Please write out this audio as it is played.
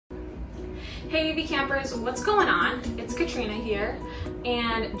Hey AV campers, what's going on? It's Katrina here,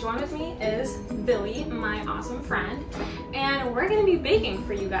 and join with me is Billy, my awesome friend, and we're gonna be baking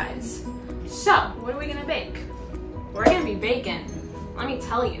for you guys. So, what are we gonna bake? We're gonna be baking, let me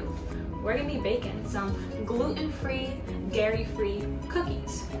tell you, we're gonna be baking some gluten-free, dairy-free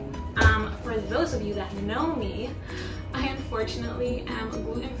cookies. For those of you that know me, I unfortunately am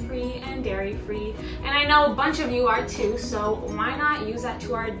gluten-free and dairy-free, and I know a bunch of you are too, so why not use that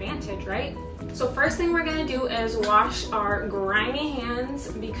to our advantage, right? So first thing we're gonna do is wash our grimy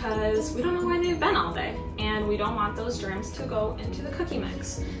hands because we don't know where they've been all day, and we don't want those germs to go into the cookie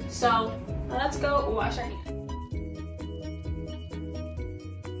mix. So let's go wash our hands.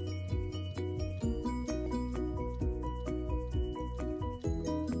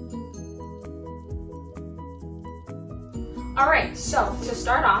 Alright, so to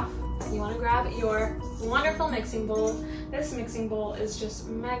start off, you want to grab your wonderful mixing bowl. This mixing bowl is just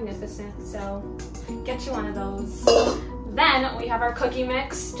magnificent, so get you one of those. Then we have our cookie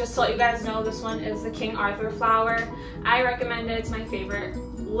mix. Just to let you guys know, this one is the King Arthur flour. I recommend it, it's my favorite,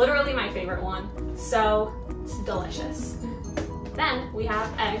 literally my favorite one, so it's delicious. Then we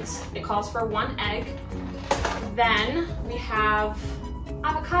have eggs. It calls for 1 egg. Then we have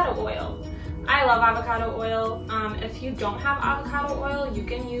avocado oil. I love avocado oil. If you don't have avocado oil, you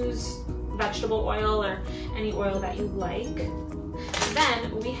can use vegetable oil or any oil that you like.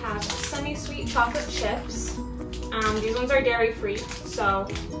 Then we have semi-sweet chocolate chips. These ones are dairy-free, so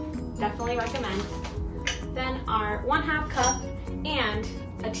definitely recommend. Then our 1/2 cup and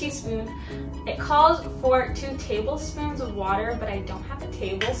a teaspoon. It calls for 2 tablespoons of water, but I don't have a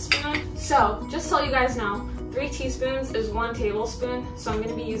tablespoon. So just so you guys know, 3 teaspoons is 1 tablespoon, so I'm going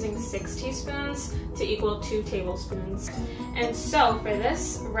to be using 6 teaspoons to equal 2 tablespoons. And so for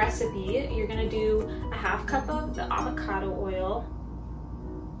this recipe, you're going to do a 1/2 cup of the avocado oil.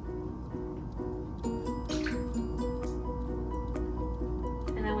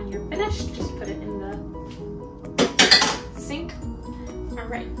 And then when you're finished, just put it in the sink.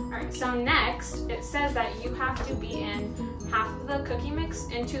 Alright, so next, it says that you have to beat in 1/2 of the cookie mix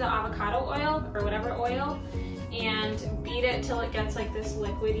into the avocado oil, or whatever oil, and beat it till it gets like this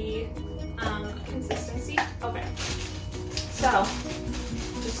liquidy consistency. Okay, so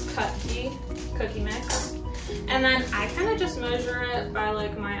just cut the cookie mix, and then I kind of just measure it by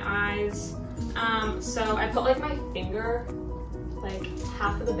like my eyes. So I put like my finger, like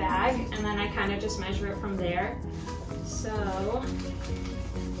 1/2 of the bag, and then I kind of just measure it from there. So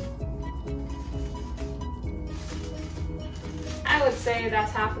I would say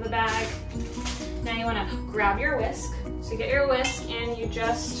that's 1/2 of the bag. Now you want to grab your whisk. So you get your whisk and you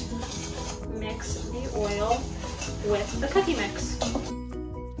just mix the oil with the cookie mix.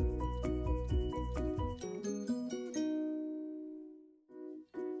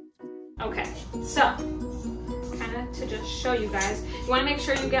 Okay, so kind of to just show you guys, you want to make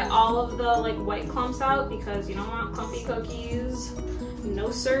sure you get all of the like white clumps out because you don't want clumpy cookies. No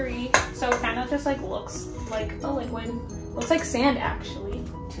siree. So it kind of just like looks like a liquid. Looks like sand actually,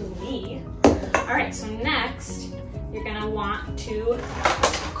 to me. Alright, so next, you're gonna want to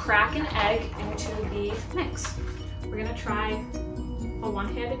crack an egg into the mix. We're gonna try a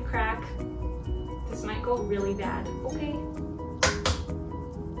one-handed crack. This might go really bad, okay?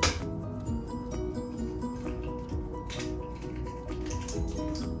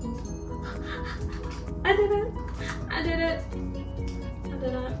 I did it! I did it! I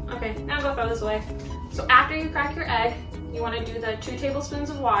did it. Okay, now go throw this away. So after you crack your egg, you want to do the 2 tablespoons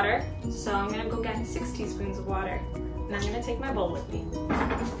of water. So I'm going to go get 6 teaspoons of water. And I'm going to take my bowl with me.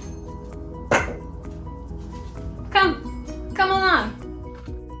 Come along.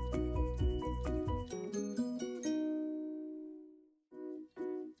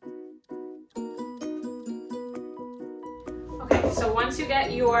 Okay, so once you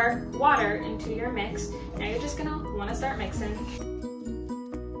get your water into your mix, now you're just going to want to start mixing.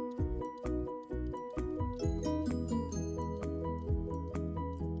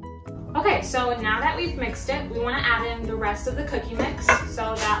 Okay, so now that we've mixed it, we want to add in the rest of the cookie mix,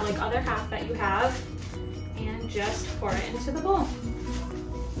 so that like other half that you have, and just pour it into the bowl.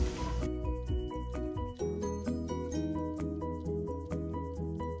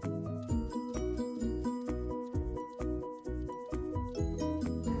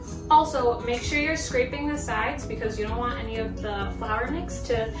 Also, make sure you're scraping the sides because you don't want any of the flour mix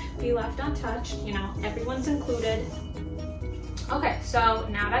to be left untouched. You know, everyone's included. Okay, so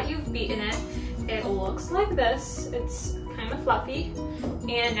now that you've beaten it, it looks like this. It's kind of fluffy.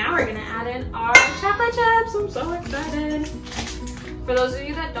 And now we're gonna add in our chocolate chips. I'm so excited. For those of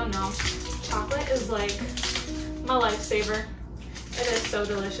you that don't know, chocolate is like my lifesaver. It is so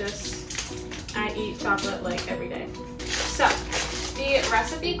delicious. I eat chocolate like every day. So the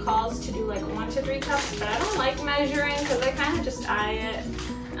recipe calls to do like 1 to 3 cups, but I don't like measuring because I kind of just eye it.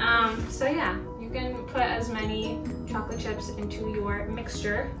 So yeah, you can put as many chocolate chips into your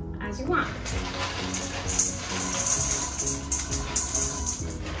mixture as you want.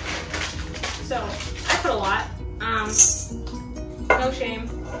 So I put a lot. No shame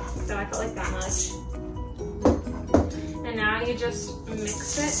that I put like that much. And now you just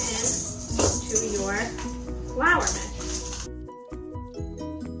mix it into your flour mix.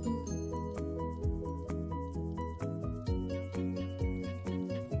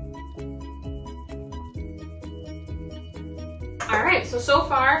 All right, so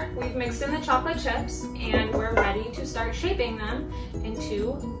far we've mixed in the chocolate chips and we're ready to start shaping them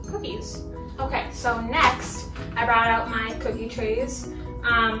into cookies. Okay, so next I brought out my cookie trays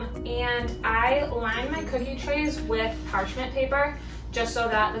and I line my cookie trays with parchment paper just so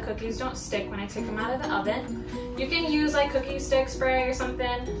that the cookies don't stick when I take them out of the oven. You can use like cookie stick spray or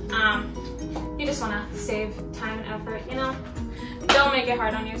something. You just wanna save time and effort, you know? Don't make it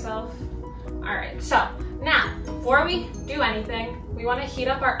hard on yourself. All right, so now, before we do anything, we want to heat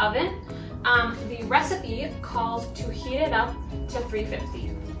up our oven. The recipe calls to heat it up to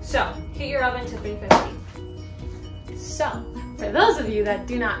 350. So, heat your oven to 350. So, for those of you that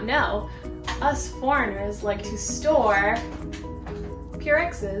do not know, us foreigners like to store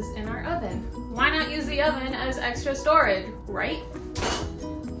Purexes in our oven. Why not use the oven as extra storage, right?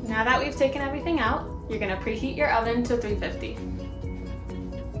 Now that we've taken everything out, you're going to preheat your oven to 350.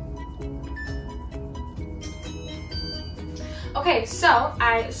 Okay, so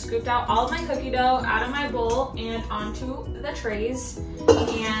I scooped out all of my cookie dough out of my bowl and onto the trays.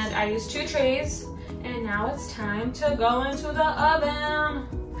 And I used 2 trays. And now it's time to go into the oven.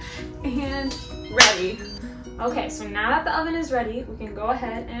 And ready. Okay, so now that the oven is ready, we can go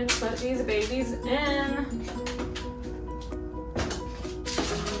ahead and put these babies in.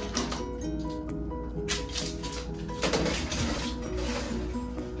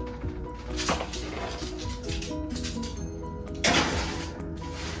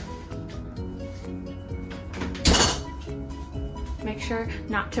 Make sure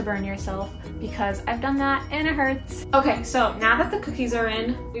not to burn yourself because I've done that and it hurts. Okay, so now that the cookies are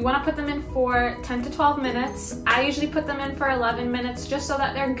in, we want to put them in for 10 to 12 minutes. I usually put them in for 11 minutes just so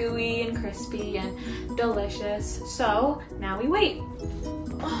that they're gooey and crispy and delicious. So now we wait.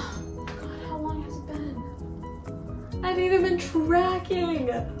 Oh God, how long has it been? I haven't even been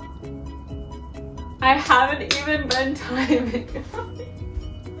tracking. I haven't even been timing.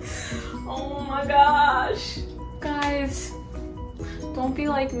 Oh my gosh. Guys, don't be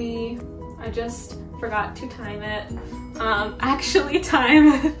like me. I just forgot to time it. Actually time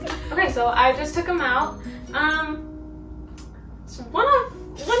it. Okay, so I just took them out. So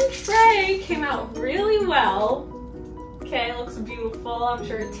one tray came out really well. Okay, it looks beautiful. I'm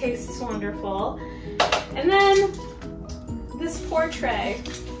sure it tastes wonderful. And then this poor tray,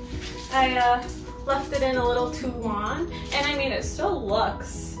 I left it in a little too long. And I mean, it still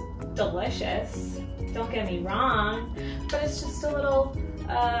looks delicious. Don't get me wrong, but it's just a little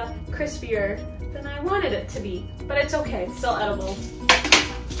crispier than I wanted it to be. But it's okay, it's still edible.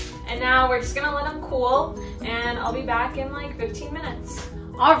 And now we're just gonna let them cool, and I'll be back in like 15 minutes.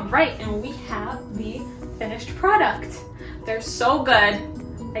 All right, and we have the finished product. They're so good.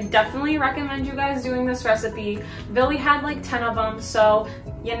 I definitely recommend you guys doing this recipe. Billy had like 10 of them, so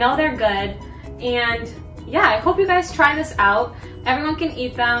you know they're good. And yeah, I hope you guys try this out. Everyone can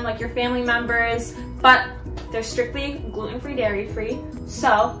eat them, like your family members, but they're strictly gluten-free, dairy-free.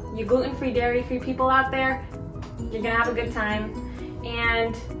 So, you gluten-free, dairy-free people out there, you're gonna have a good time.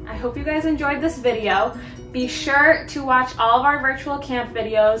 And I hope you guys enjoyed this video. Be sure to watch all of our virtual camp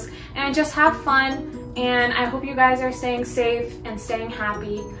videos and just have fun. And I hope you guys are staying safe and staying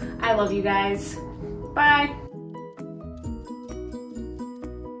happy. I love you guys. Bye.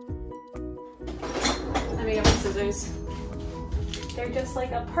 Let me get my scissors. They're just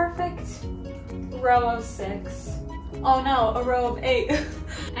like a perfect row of 6. Oh no, a row of 8.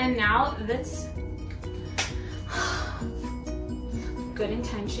 And now this good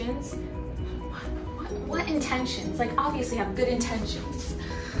intentions. What intentions? Like obviously I have good intentions.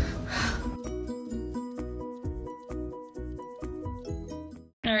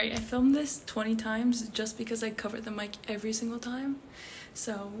 Alright, I filmed this 20 times just because I covered the mic every single time.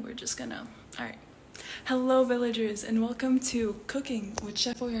 So we're just gonna, alright. Hello villagers and welcome to Cooking with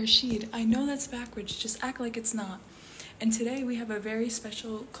Chef Julia Arsheed. I know that's backwards, just act like it's not. And today we have a very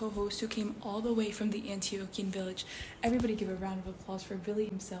special co-host who came all the way from the Antiochian village. Everybody give a round of applause for Billy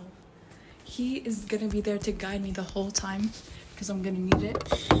himself. He is gonna be there to guide me the whole time because I'm gonna need it.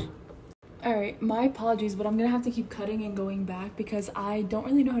 Alright, my apologies, but I'm gonna have to keep cutting and going back because I don't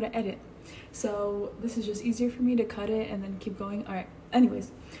really know how to edit. So this is just easier for me to cut it and then keep going. Alright, anyways.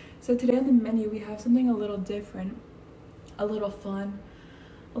 So today on the menu we have something a little different, a little fun,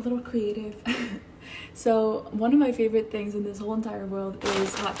 a little creative. So one of my favorite things in this whole entire world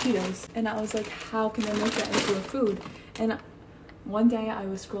is Hot Cheetos. And I was like, how can I make that into a food? And one day I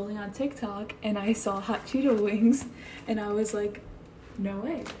was scrolling on TikTok and I saw Hot Cheeto wings and I was like, no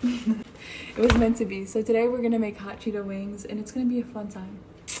way. It was meant to be. So today we're gonna make Hot Cheeto wings and it's gonna be a fun time.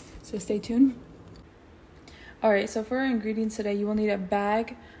 So stay tuned. Alright, so for our ingredients today, you will need a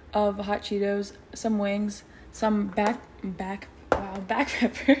bag of Hot Cheetos, some wings, some black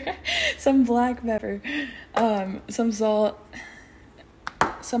pepper, some black pepper, some salt,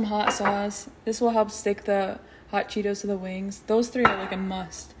 some hot sauce. This will help stick the Hot Cheetos to the wings. Those three are like a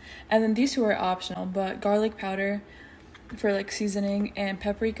must. And then these two are optional, but garlic powder for like seasoning and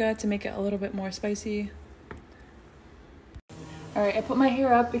paprika to make it a little bit more spicy. Alright, I put my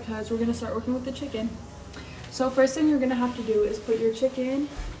hair up because we're gonna start working with the chicken. So first thing you're gonna have to do is put your chicken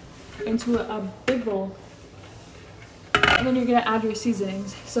into a big bowl. And then you're gonna add your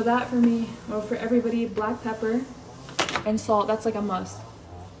seasonings. So that for me, well for everybody, black pepper and salt, that's like a must.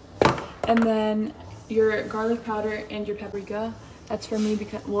 And then your garlic powder and your paprika, that's for me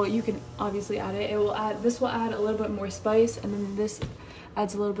because, well, you can obviously add it. This will add a little bit more spice, and then this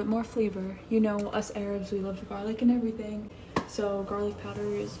adds a little bit more flavor. You know, us Arabs, we love garlic and everything. So garlic powder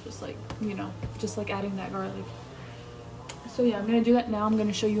is just like, you know, just like adding that garlic. So yeah, I'm gonna do that now. I'm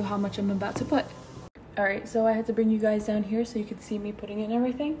gonna show you how much I'm about to put. Alright, so I had to bring you guys down here so you could see me putting it and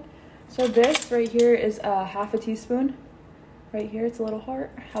everything. So this right here is half a teaspoon. Right here, it's a little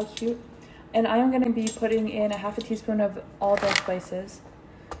heart. How cute. And I am going to be putting in a half a teaspoon of all the spices.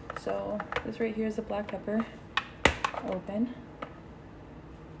 So this right here is the black pepper. Open.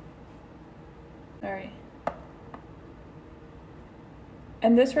 Alright.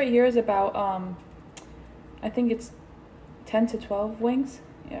 And this right here is about, I think it's 10 to 12 wings.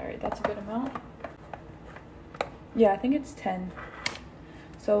 Yeah, alright, that's a good amount. Yeah, I think it's 10.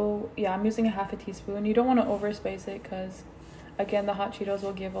 So yeah, I'm using a half a teaspoon. You don't want to overspice it because, again, the Hot Cheetos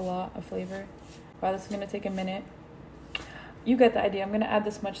will give a lot of flavor. Wow, this is going to take a minute. You get the idea. I'm going to add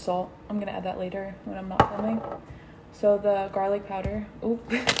this much salt. I'm going to add that later when I'm not filming. So the garlic powder. Oop.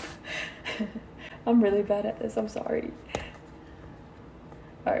 I'm really bad at this. I'm sorry.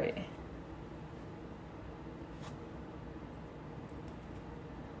 Alright.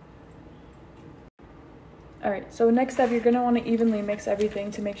 Alright, so next step, you're going to want to evenly mix everything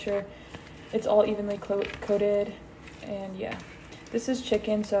to make sure it's all evenly coated. And yeah, this is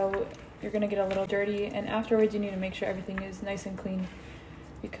chicken, so you're going to get a little dirty. And afterwards, you need to make sure everything is nice and clean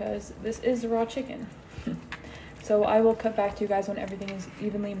because this is raw chicken. So I will cut back to you guys when everything is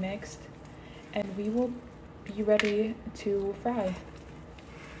evenly mixed. And we will be ready to fry.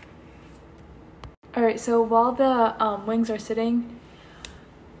 Alright, so while the wings are sitting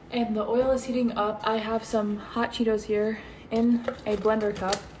and the oil is heating up, I have some Hot Cheetos here in a blender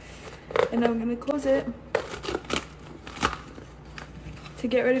cup. And I'm going to close it to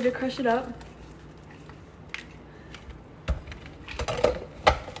get ready to crush it up.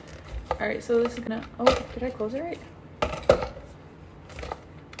 Alright, so this is gonna, oh, did I close it right?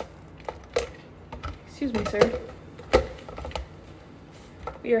 Excuse me, sir.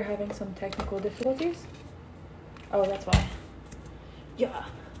 We are having some technical difficulties. Oh, that's why. Yeah.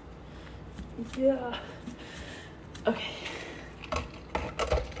 Yeah. Okay.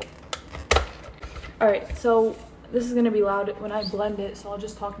 Alright, so this is going to be loud when I blend it, so I'll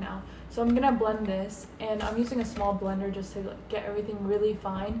just talk now. So I'm going to blend this, and I'm using a small blender just to get everything really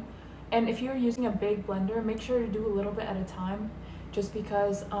fine. And if you're using a big blender, make sure to do a little bit at a time, just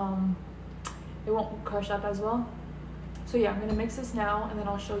because it won't crush up as well. So yeah, I'm going to mix this now, and then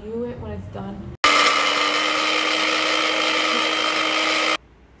I'll show you it when it's done.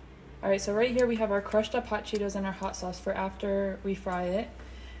 Alright, so right here we have our crushed up Hot Cheetos and our hot sauce for after we fry it.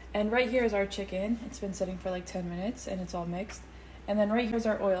 And right here is our chicken. It's been sitting for like 10 minutes and it's all mixed. And then right here's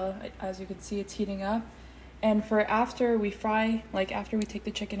our oil. As you can see, it's heating up. And for after we fry, like after we take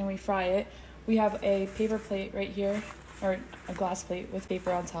the chicken and we fry it, we have a paper plate right here, or a glass plate with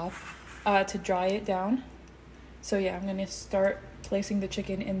paper on top, to dry it down. So yeah, I'm gonna start placing the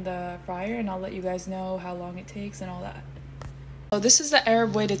chicken in the fryer and I'll let you guys know how long it takes and all that. So this is the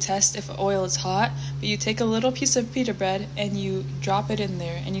Arab way to test if oil is hot, but you take a little piece of pita bread and you drop it in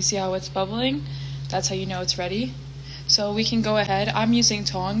there and you see how it's bubbling. That's how you know it's ready. So we can go ahead. I'm using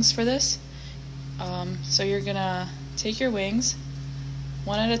tongs for this. So you're gonna take your wings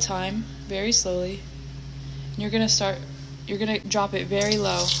one at a time, very slowly. And you're gonna drop it very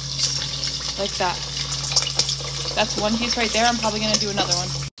low. like that. That's one piece right there. I'm probably gonna do another one.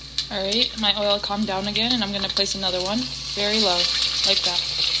 All right, my oil calmed down again, and I'm gonna place another one very low, like that.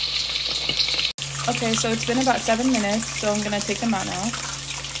 Okay, so it's been about 7 minutes, so I'm gonna take them out now.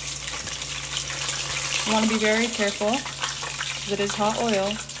 You wanna be very careful, because it is hot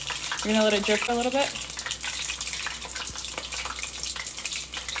oil. You're gonna let it drip for a little bit.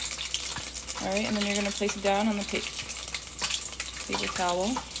 All right, and then you're gonna place it down on the paper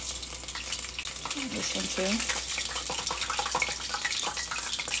towel. This one too.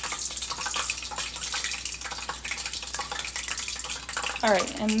 All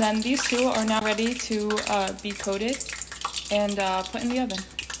right, and then these two are now ready to be coated and put in the oven.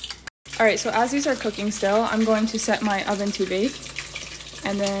 All right, so as these are cooking still, I'm going to set my oven to bake,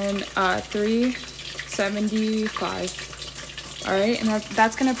 and then 375. All right, and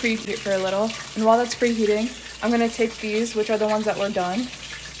that's gonna preheat it for a little. And while that's preheating, I'm gonna take these, which are the ones that were done,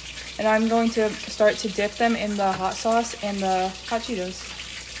 and I'm going to start to dip them in the hot sauce and the hot Cheetos.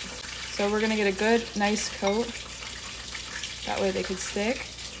 So we're gonna get a good, nice coat. That way they could stick.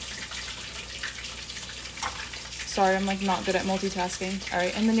 Sorry, I'm like not good at multitasking. All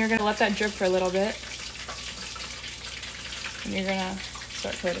right, and then you're gonna let that drip for a little bit. And you're gonna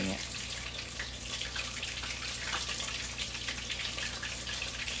start coating it.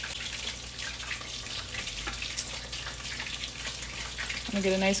 I'm gonna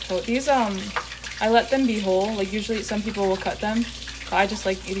get a nice coat. These, I let them be whole. Like usually some people will cut them, but I just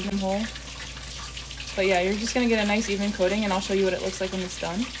like eating them whole. But yeah, you're just gonna get a nice even coating, and I'll show you what it looks like when it's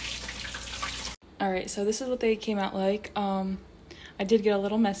done. All right, so this is what they came out like. I did get a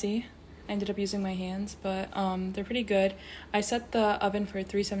little messy. I ended up using my hands, but they're pretty good. I set the oven for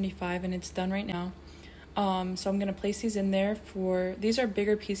 375, and it's done right now. So I'm gonna place these in there for, these are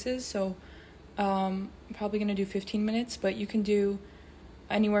bigger pieces, so I'm probably gonna do 15 minutes, but you can do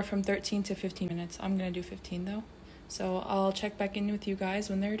anywhere from 13 to 15 minutes. I'm gonna do 15 though. So I'll check back in with you guys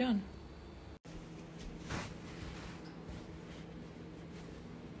when they're done.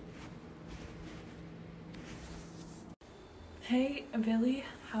 Hey, Billy,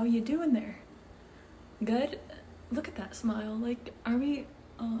 how you doing there? Good? Look at that smile. Like, are we,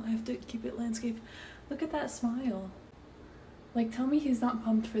 I have to keep it landscape. Look at that smile. Like, tell me he's not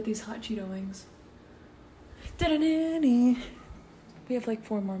pumped for these hot Cheeto wings. Da-da-da-da. We have like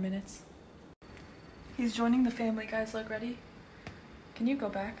 4 more minutes. He's joining the family, guys. Look, ready? Can you go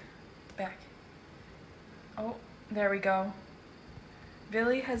back? Back. Oh, there we go.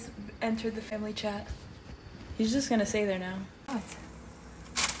 Billy has entered the family chat. He's just gonna stay there now. What?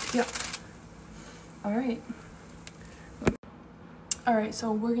 Yep. Alright. Alright,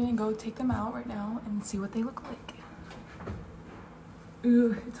 so we're gonna go take them out right now and see what they look like.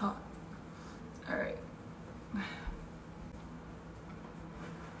 Ooh, it's hot. Alright.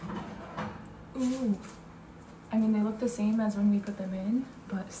 Ooh. I mean, they look the same as when we put them in,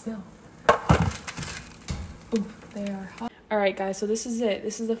 but still. Ooh, they are hot. Alright guys, so this is it.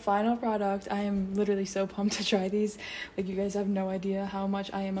 This is the final product. I am literally so pumped to try these. Like, you guys have no idea how much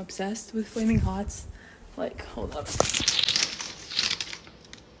I am obsessed with Flaming Hots. Like, hold up.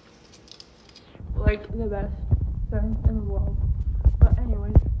 Like, the best thing in the world. But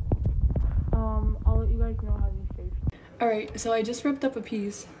anyways, I'll let you guys know how these taste. Alright, so I just ripped up a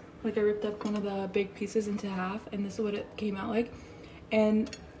piece. Like, I ripped up one of the big pieces into half, and this is what it came out like. And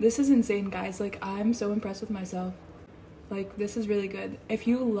this is insane, guys. Like, I'm so impressed with myself. Like, this is really good. If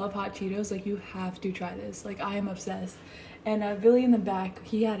you love hot Cheetos, like, you have to try this. Like, I am obsessed. And Billy in the back,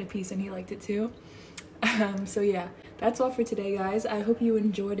 he had a piece and he liked it too. So yeah, that's all for today, guys. I hope you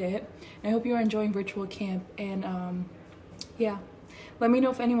enjoyed it. And I hope you are enjoying virtual camp. And yeah, let me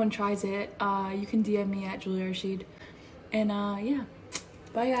know if anyone tries it. You can DM me at Julia Arsheed. And yeah,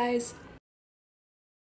 bye guys.